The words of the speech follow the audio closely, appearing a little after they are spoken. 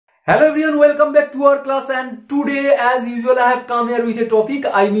Hello everyone, welcome back to our class and today as usual I have come here with a topic,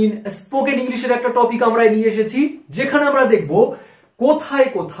 I mean spoken English এর একটা topic আমরা নিয়ে এসেছি যেখানে আমরা দেখব কোথায়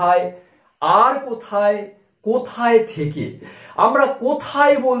কোথায় আর কোথায় কোথায় থেকে। আমরা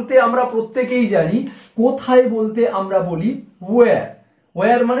কোথায় বলতে আমরা প্রত্যেকেই জানি কোথায় বলতে আমরা বলি where,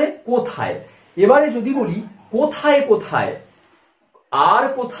 where মানে কোথায়। এবারে যদি বলি কোথায় কোথায় আর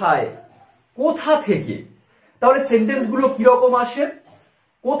কোথায় কোথা থেকে, তাহলে সেন্টেন্স গুলো কি রকম আসে?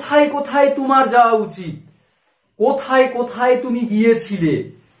 কোথায় কোথায় তোমার যাওয়া উচিত, কোথায় কোথায় তুমি গিয়েছিলে,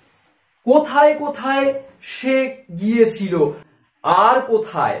 কোথায় কোথায় সে গিয়েছিল, আর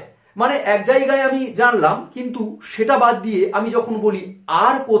কোথায় মানে এক জায়গায় আমি জানলাম কিন্তু সেটা বাদ দিয়ে আমি যখন বলি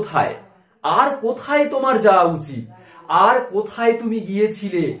আর কোথায় তোমার যাওয়া উচিত, আর কোথায় তুমি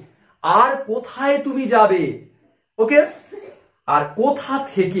গিয়েছিলে, আর কোথায় তুমি যাবে, ওকে। আর কোথা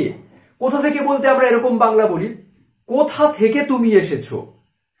থেকে, কোথা থেকে বলতে আমরা এরকম বাংলা বলি কোথা থেকে তুমি এসেছো,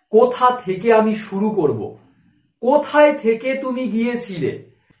 কোথা থেকে আমি শুরু করব, কোথায় থেকে তুমি গিয়েছিলে,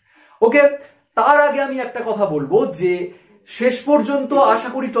 ওকে। তার আগে আমি একটা কথা বলবো যে শেষ পর্যন্ত আশা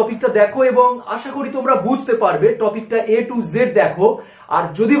করি টপিকটা দেখো এবং আশা করি তোমরা বুঝতে পারবে টপিকটা A to Z দেখো। আর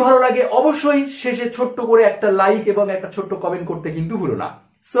যদি ভালো লাগে অবশ্যই শেষে ছোট্ট করে একটা লাইক এবং একটা ছোট্ট কমেন্ট করতে কিন্তু ভুলো না।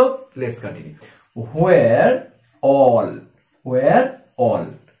 So let's continue. where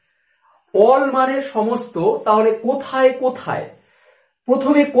all মানে সমস্ত, তাহলে কোথায় কোথায়,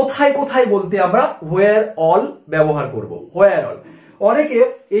 প্রথমে কোথায় কোথায় বলতে আমরা where all ব্যবহার করব। where all, অনেকে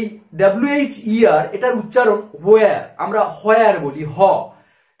এই WHER এটার উচ্চারণ where, আমরা where বলি হ,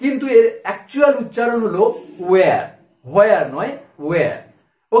 কিন্তু এর অ্যাকচুয়াল উচ্চারণ হলো where, where নয় where,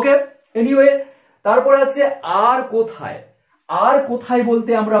 ওকে। এনিওয়ে, তারপরে আছে আর কোথায়, আর কোথায়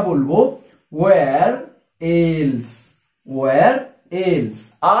বলতে আমরা বলবো where else,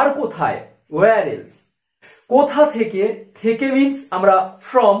 আর কোথায় where else। কোথা থেকে, থেকে মিন্স আমরা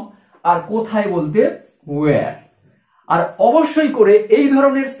from, আর কোথায় বলতে where। আর অবশ্যই করে এই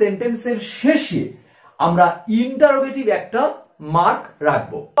ধরনের সেন্টেন্সের শেষে আমরা ইন্টারোগেটিভ একটা মার্ক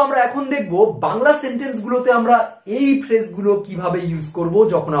রাখবো। আমরা এখন দেখব বাংলা সেন্টেন্স গুলোতে আমরা এই ফ্রেজ গুলো কিভাবে ইউজ করব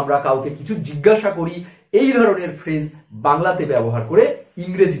যখন আমরা কাউকে কিছু জিজ্ঞাসা করি, এই ধরনের ফ্রেজ বাংলাতে ব্যবহার করে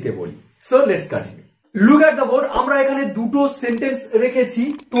ইংরেজিতে বলি। So let's continue. Look at the board, আমরা এখানে দুটো সেন্টেন্স রেখেছি,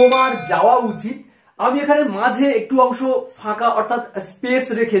 তোমার যাওয়া উচিত। আমি এখানে মাঝে একটু অংশ ফাঁকা অর্থাৎ স্পেস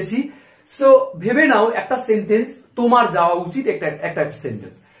রেখেছি। সো ভেবে নাও একটা সেন্টেন্স তোমার যাওয়া উচিত, একটা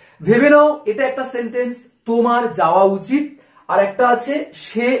সেন্টেন্স ভেবে নাও এটা একটা সেন্টেন্স তোমার যাওয়া উচিত, আর একটা আছে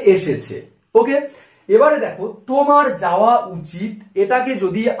সে এসেছে, ওকে। এবারে দেখো তোমার যাওয়া উচিত এটাকে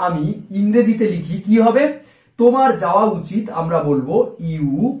যদি আমি ইংরেজিতে লিখি কি হবে? তোমার যাওয়া উচিত আমরা বলবো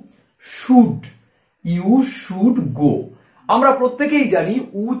ইউ শুড গো। আমরা প্রত্যেকেই জানি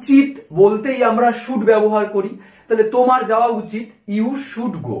উচিত বলতেই আমরা শুড ব্যবহার করি, তাহলে তোমার যাওয়া উচিত ইউ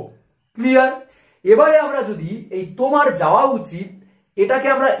শুড গো, ক্লিয়ার। এবারে আমরা যদি এই তোমার যাওয়া উচিত এটাকে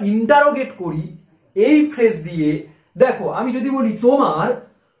আমরা ইন্টারোগেট করি এই ফ্রেজ দিয়ে, দেখো আমি যদি বলি তোমার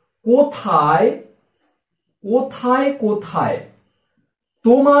কোথায় কোথায় কোথায়,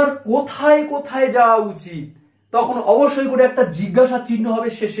 তোমার কোথায় কোথায় যাওয়া উচিত, তখন অবশ্যই করে একটা জিজ্ঞাসা চিহ্ন হবে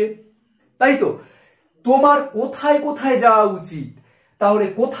শেষে, তাই তো। তোমার কোথায় কোথায় যাওয়া উচিত, তাহলে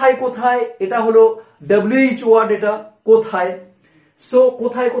কোথায় কোথায় এটা হলো WH ওয়ার্ড, এটা কোথায়। সো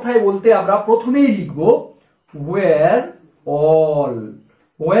কোথায় কোথায় বলতে আমরা প্রথমেই লিখবো where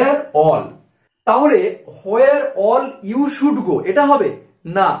all, তাহলে where all you should go এটা হবে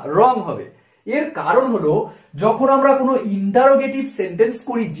না, রং হবে। এর কারণ হলো যখন আমরা কোনো ইন্টারোগেটিভ সেন্টেন্স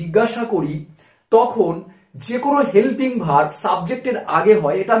করি, জিজ্ঞাসা করি, তখন যে কোনো হেল্পিং ভার্ব সাবজেক্টের আগে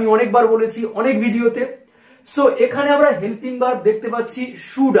হয়, এটা আমি অনেকবার বলেছি অনেক ভিডিওতে। সো এখানে আমরা হেল্পিং ভার্ব দেখতে পাচ্ছি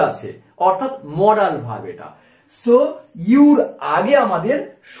শুড আছে, অর্থাৎ মডাল ভার্ব এটা। সো ইউর আগে আমাদের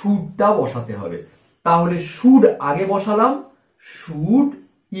শুডটা বসাতে হবে, তাহলে শুড আগে বসালাম, শুড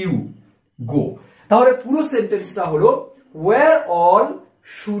ইউ গো। তাহলে পুরো সেন্টেন্সটা হলো where all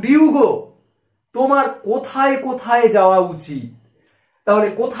should you go, তোমার কোথায় কোথায় যাওয়া উচিত। তাহলে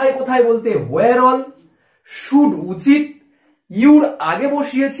কোথায় কোথায় বলতে where all, শুড উচিত, ইউর আগে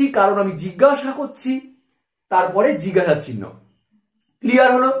বসিয়েছি কারণ আমি জিজ্ঞাসা করছি, তারপরে জিজ্ঞাসা চিহ্ন, ক্লিয়ার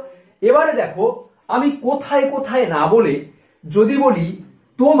হলো। এবারে দেখো আমি কোথায় কোথায় না বলে যদি বলি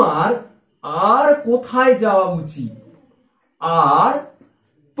তোমার আর কোথায় যাওয়া উচিত, আর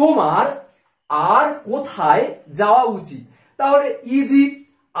তোমার আর কোথায় যাওয়া উচিত, তাহলে ইজি।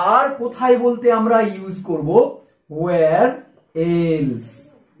 আর কোথায় বলতে আমরা ইউজ করব where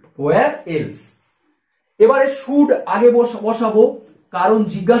else। এবারে শুড আগে বসাবো কারণ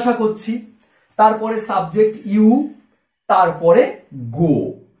জিজ্ঞাসা করছি, তারপরে সাবজেক্ট ইউ, তারপরে গো,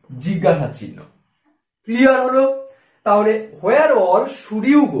 জিজ্ঞাসা চিহ্ন, ক্লিয়ার হলো। তাহলে where all should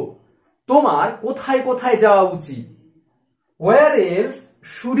you go, তোমার কোথায় কোথায় যাওয়া উচিত, where else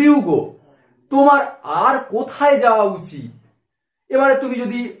should you go, তোমার আর কোথায় যাওয়া উচিত। এবারে তুমি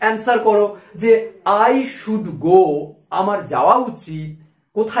যদি অ্যান্সার করো যে আই শুড গো, আমার যাওয়া উচিত,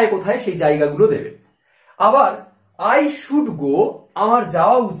 কোথায় কোথায় সেই জায়গাগুলো দেবে। আবার আই শুড গো, আমার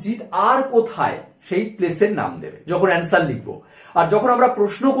যাওয়া উচিত আর কোথায় সেই প্লেসের নাম দেবে যখন অ্যান্সার লিখবো। আর যখন আমরা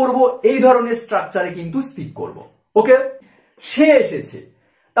প্রশ্ন করব এই ধরনের স্ট্রাকচারে কিন্তু স্পিক করব। ওকে, সে এসেছে।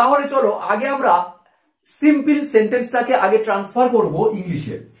 তাহলে চলো আগে আমরা সিম্পল সেন্টেন্সটাকে আগে ট্রান্সফার করব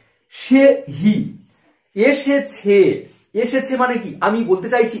ইংলিশে। সে, হি এসেছে। এসেছে মানে কি, আমি বলতে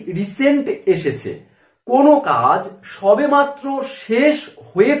চাইছি রিসেন্ট এসেছে। কোন কাজ সবেমাত্র শেষ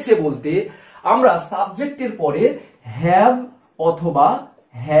হয়েছে বলতে আমরা সাবজেক্টের পরে হ্যাভ অথবা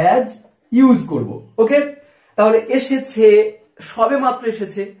হ্যাজ ইউজ করব। ওকে, তাহলে এসেছে, সবেমাত্র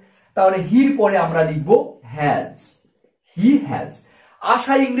এসেছে, তাহলে হির পরে আমরা লিখব হ্যাজ, হি হ্যাজ।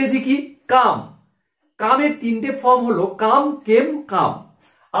 আসা ইংরেজি কি, কাম। কামের তিনটে ফর্ম হলো কাম, কেম, কাম।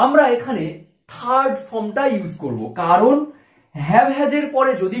 আমরা এখানে থার্ড ফর্মটা ইউজ করব, কারণ হ্যাভ হ্যাজ এর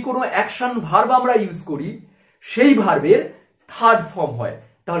পরে যদি কোনো অ্যাকশন ভার্ব আমরা ইউজ করি সেই ভার্বের থার্ড ফর্ম হয়,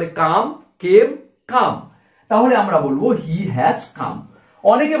 তাহলে কাম, কেম, কাম। তাহলে আমরা বলবো হি হ্যাজ কাম।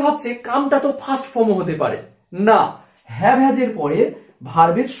 অনেকে ভাবছে কামটা তো ফার্স্ট ফর্ম হতে পারে, না, হ্যাভ হ্যাজ এর পরে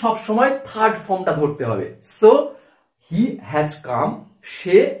ভার্বের সব সময় থার্ড ফর্মটা ধরতে হবে। সো হি হ্যাজ কাম,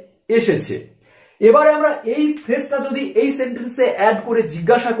 সে এসেছে। এবারে আমরা এই ফ্রেজটা যদি এই সেন্টেন্সে অ্যাড করে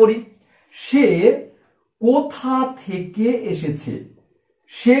জিজ্ঞাসা করি, সে কোথা থেকে এসেছে,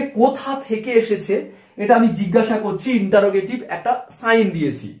 সে কোথা থেকে এসেছে, এটা আমি জিজ্ঞাসা করছি, ইন্টারোগেটিভ একটা সাইন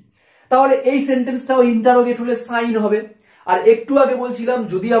দিয়েছি। তাহলে এই সেন্টেন্সটাও ইন্টারোগেট হলে সাইন হবে। আর একটু আগে বলছিলাম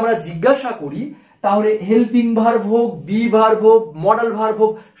যদি আমরা জিজ্ঞাসা করি তাহলে হেল্পিং ভার্ব হোক, বি ভার্ব হোক, মডেল ভার্ব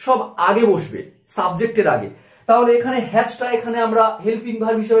হোক, সব আগে বসবে সাবজেক্টের আগে। তাহলে এখানে হ্যাজটা এখানে আমরা হেল্পিং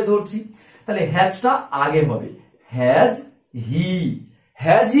ভার্ব হিসেবে ধরছি, তাহলে হ্যাজটা আগে হবে, হ্যাজ হি,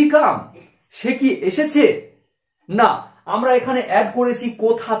 হ্যাজ হি কাম, সে কি এসেছে, না, আমরা এখানে অ্যাড করেছি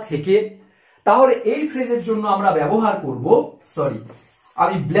কোথা থেকে। তাহলে এই ফ্রেজের জন্য আমরা ব্যবহার করব, সরি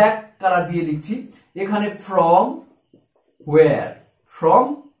আমি ব্ল্যাক কালার দিয়ে লিখছি এখানে, from where, from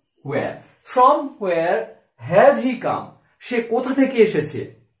where, from where has he কাম, সে কোথা থেকে এসেছে।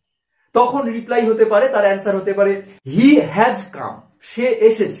 তখন রিপ্লাই হতে পারে, তার অ্যান্সার হতে পারে হি হ্যাজ কাম, সে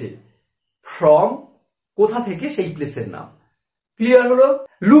এসেছে। ফ্রম কোথা থেকে সেই প্লেসের নাম। ক্লিয়ার হলো?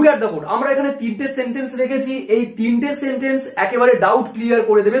 Look at the code. আমরা এখানে তিনটে সেন্টেন্স রেখেছি, এই তিনটে সেন্টেন্স একেবারে ডাউট ক্লিয়ার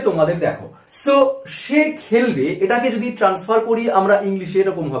করে দেবে তোমাদের। দেখো, সো সে খেলবে, এটাকে যদি ট্রান্সফার করি আমরা ইংলিশে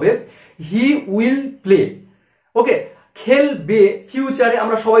এরকম হবে হি উইল প্লে। ওকে, খেলবে ফিউচারে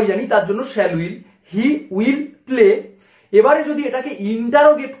আমরা সবাই জানি, তার জন্য shall will, he will play. এবারে যদি এটাকে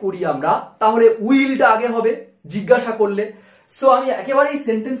ইন্টারোগেট করি আমরা, তাহলে উইলটা আগে হবে জিজ্ঞাসা করলে। সো আমি একেবারে এই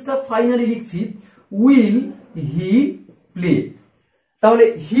সেন্টেন্সটা ফাইনালি লিখছি, উইল হি প্লে। তাহলে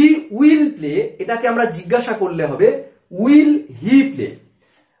হি উইল প্লে, এটাকে আমরা জিজ্ঞাসা করলে হবে উইল হি প্লে,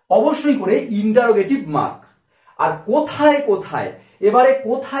 অবশ্যই করে ইন্টারোগেটিভ মার্ক। আর কোথায় কোথায়, এবারে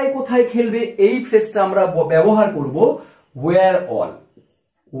কোথায় কোথায় খেলবে এই ফ্রেজটা আমরা ব্যবহার করব ওয়্যার অল,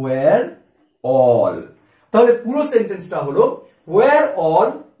 ওয়্যার অল। তাহলে পুরো সেন্টেন্সটা হলো wire all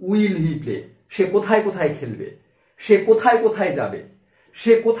will he play, সে কোথায় কোথায় খেলবে, সে কোথায় কোথায় যাবে,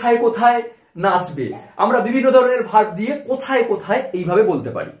 সে কোথায় কোথায় নাচবে। আমরা বিভিন্ন ধরনের ভার্ব দিয়ে কোথায় কোথায় এইভাবে বলতে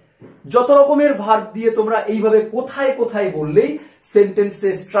পারি। যত রকমের ভার্ব দিয়ে তোমরা এইভাবে কোথায় কোথায় বললেই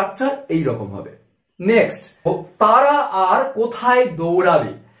সেন্টেন্সের স্ট্রাকচার এই রকম হবে। নেক্সট, তারা আর কোথায়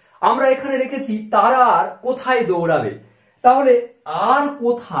দৌড়াবে। আমরা এখানে রেখেছি তারা আর কোথায় দৌড়াবে। তাহলে আর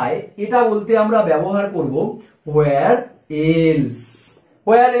কোথায় এটা বলতে আমরা ব্যবহার করব হোয়ার এলস,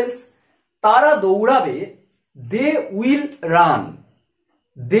 হোয়ার এলস। তারা দৌড়াবে, they will run,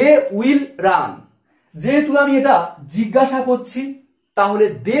 they will run. যেহেতু আমি এটা জিজ্ঞাসা করছি তাহলে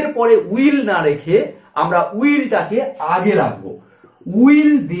দের পরে উইল না রেখে আমরা উইলটাকে আগে রাখবো,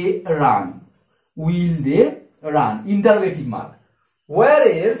 will they run, will they run, interrogative mark. Where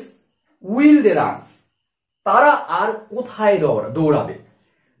else will they run, তারা আর কোথায় দৌড়াবে।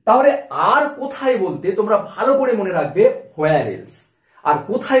 তাহলে আর কোথায় বলতে তোমরা ভালো করে মনে রাখবে হোয়ার এলস, আর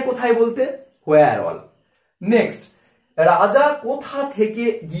কোথায় কোথায় বলতে হোয়ার অল। নেক্সট, রাজা কোথা থেকে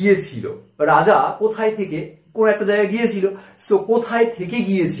গিয়েছিল। রাজা কোথায় থেকে কোন একটা জায়গায় গিয়েছিল, সো কোথায় থেকে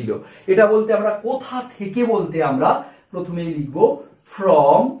গিয়েছিল এটা বলতে আমরা কোথা থেকে বলতে আমরা প্রথমেই লিখবো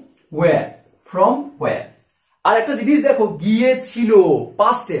ফ্রম হোয়ার, ফ্রম হোয়ার। আর একটা জিনিস দেখো, গিয়েছিল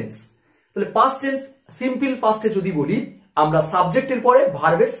পাস্ট টেন্স, তাহলে পাস্ট টেন্স সিম্পল পাস্টে যদি বলি আমরা সাবজেক্টের পরে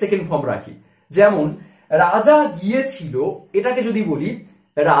ভার্বের সেকেন্ড ফর্ম রাখি। যেমন রাজা গিয়েছিল, এটাকে যদি বলি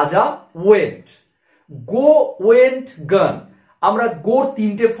রাজা ওয়েন্ট, গো ওয়েন্ট গান। আমরা গোর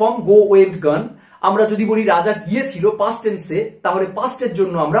তিনটে ফর্ম, গো, ওয়েন্ট, গন। আমরা যদি বলি রাজা গিয়েছিল পাস্ট টেন্সে, তাহলে পাস্টের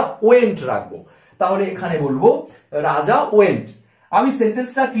জন্য আমরা ওয়েন্ট রাখবো। তাহলে এখানে বলবো রাজা ওয়েন্ট। আমি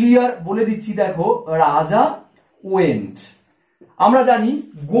সেন্টেন্সটা ক্লিয়ার বলে দিচ্ছি, দেখো, রাজা ওয়েন্ট। আমরা জানি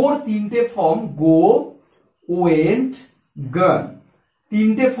গোর তিনটে ফর্ম, গো, ওয়েন্ট, গন।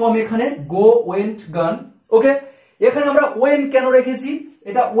 তিনটে ফর্ম এখানে, গো, ওয়েন্ট, গন। ওকে, এখানে আমরা ওয়েন্ট কেন রেখেছি?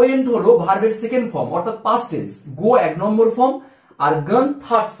 এটা ওয়েন্ট হলো ভার্বের সেকেন্ড ফর্ম, অর্থাৎ পাস্ট টেন্স। গো 1 নম্বর ফর্ম আর গন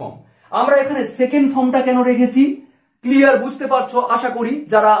 3rd ফর্ম। আমরা এখানে সেকেন্ড ফর্মটা কেন রেখেছি ক্লিয়ার বুঝতে পারছো আশা করি,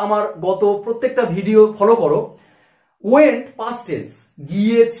 যারা আমার গত প্রত্যেকটা ভিডিও ফলো করো। ওয়েন্ট পাস্ট টেন্স,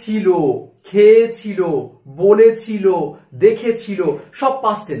 গিয়েছিল, খেয়েছিল, বলেছিল, দেখেছিল, সব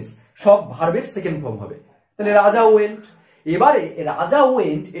পাস্ট টেন্স, সব ভার্বের সেকেন্ড ফর্ম হবে। তাহলে রাজা ওয়েন্ট। এবারে রাজা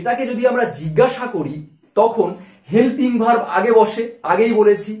ওয়েন্ট এটাকে যদি আমরা জিজ্ঞাসা করি, তখন হেল্পিং ভার্ব আগে বসে, আগেই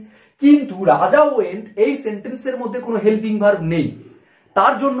বলেছি। কিন্তু রাজা ওয়েন্ট এই সেন্টেন্সের মধ্যে কোনো হেল্পিং ভার্ব নেই।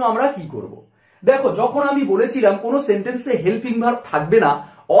 তার জন্য আমরা কি করব? দেখো, যখন আমি বলেছিলাম কোন সেন্টেন্সে হেল্পিং ভার্ব থাকবে না,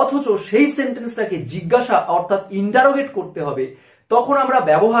 অথচ সেই সেন্টেন্সটাকে জিজ্ঞাসা অর্থাৎ ইন্টারোগেট করতে হবে, তখন আমরা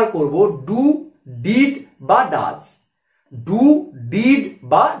ব্যবহার করব ডু, ডিড বা ডাজ। ডু, ডিড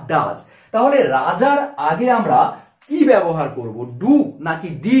বা ডাজ। তাহলে রাজার আগে আমরা কি ব্যবহার করব? ডু নাকি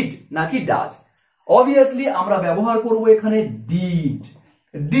ডিড নাকি ডাজ? অবভিয়াসলি আমরা ব্যবহার করব এখানে ডিড।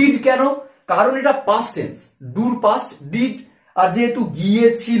 ডিড কেন? কারণ এটা পাস্ট টেন্স, ডুর পাস্ট ডিড। আর যেহেতু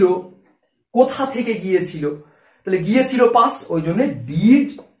গিয়েছিল, কোথা থেকে গিয়েছিল, তাহলে গিয়েছিল পাস্ট, ওই জন্য ডিড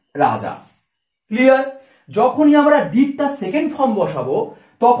রাজা। ক্লিয়ার? যখনই আমরা ডিডটা সেকেন্ড ফর্ম বসাবো,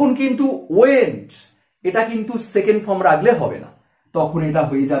 তখন কিন্তু ওয়েন্ট এটা কিন্তু সেকেন্ড ফর্ম রাখলে হবে না, তখন এটা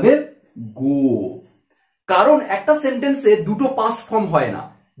হয়ে যাবে গো। কারণ একটা সেন্টেন্সে দুটো পাস্ট ফর্ম হয় না,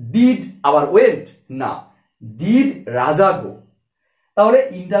 ডিড আবার ওয়েন্ট না, ডিড রাজা গো। তাহলে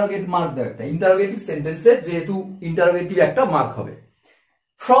ইন্টারোগেট মার্ক দাও একটা, ইন্টারোগেটিভ সেন্টেন্সের যেহেতু ইন্টারোগেটিভ একটা মার্ক হবে।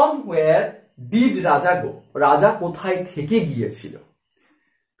 ফ্রম ওয়্যার ডিড রাজা গো, রাজা কোথায় থেকে গিয়েছিল।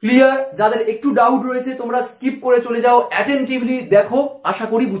 ক্লিয়ার? যাদের একটু ডাউট রয়েছে তোমরা স্কিপ করে চলে যাও, অ্যাটেন্টিভলি দেখো, আশা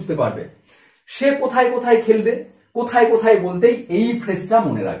করি বুঝতে পারবে। সে কোথায় কোথায় খেলবে, কোথায় কোথায় বলতেই এই ফ্রেজটা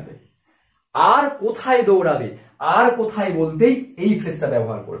মনে রাখবে। আর কোথায় দৌড়াবে, আর কোথায় বলতেই এই ফ্রেজটা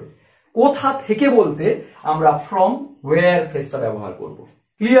ব্যবহার করবে। কোথা থেকে বলতে আমরা ফ্রম ওয়্যার ফ্রেজটা ব্যবহার করব।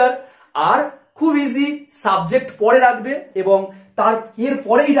 ক্লিয়ার? আর খুব ইজি, সাবজেক্ট পরে রাখবে এবং তার এর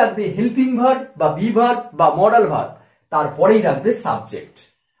পরেই রাখবে হেল্পিং ভার্ব বা বি ভার্ব বা মডাল ভার্ব, তারপরেই রাখবে সাবজেক্ট,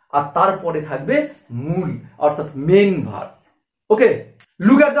 আর তারপরে থাকবে মূল অর্থাৎ main verb. Okay,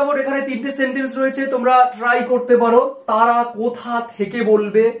 look at the board. এখানে তিনটে সেন্টেন্স রয়েছে, তোমরা ট্রাই করতে পারো। তারা কোথা থেকে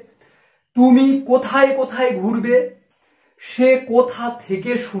বলবে, তুমি কোথায় কোথায় ঘুরবে, সে কোথা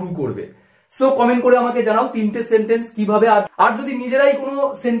থেকে শুরু করবে। সো কমেন্ট করে আমাকে জানাও তিনটে সেন্টেন্স কিভাবে। আর যদি নিজেরাই কোনো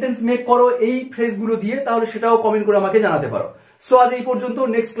সেন্টেন্স মেক করো এই ফ্রেজগুলো দিয়ে, তাহলে সেটাও কমেন্ট করে আমাকে জানাতে পারো। সো আজ এই পর্যন্ত,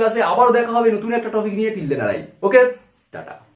 নেক্সট ক্লাসে আবারও দেখা হবে নতুন একটা টপিক নিয়ে। টিল দেন, ওকে, টাটা।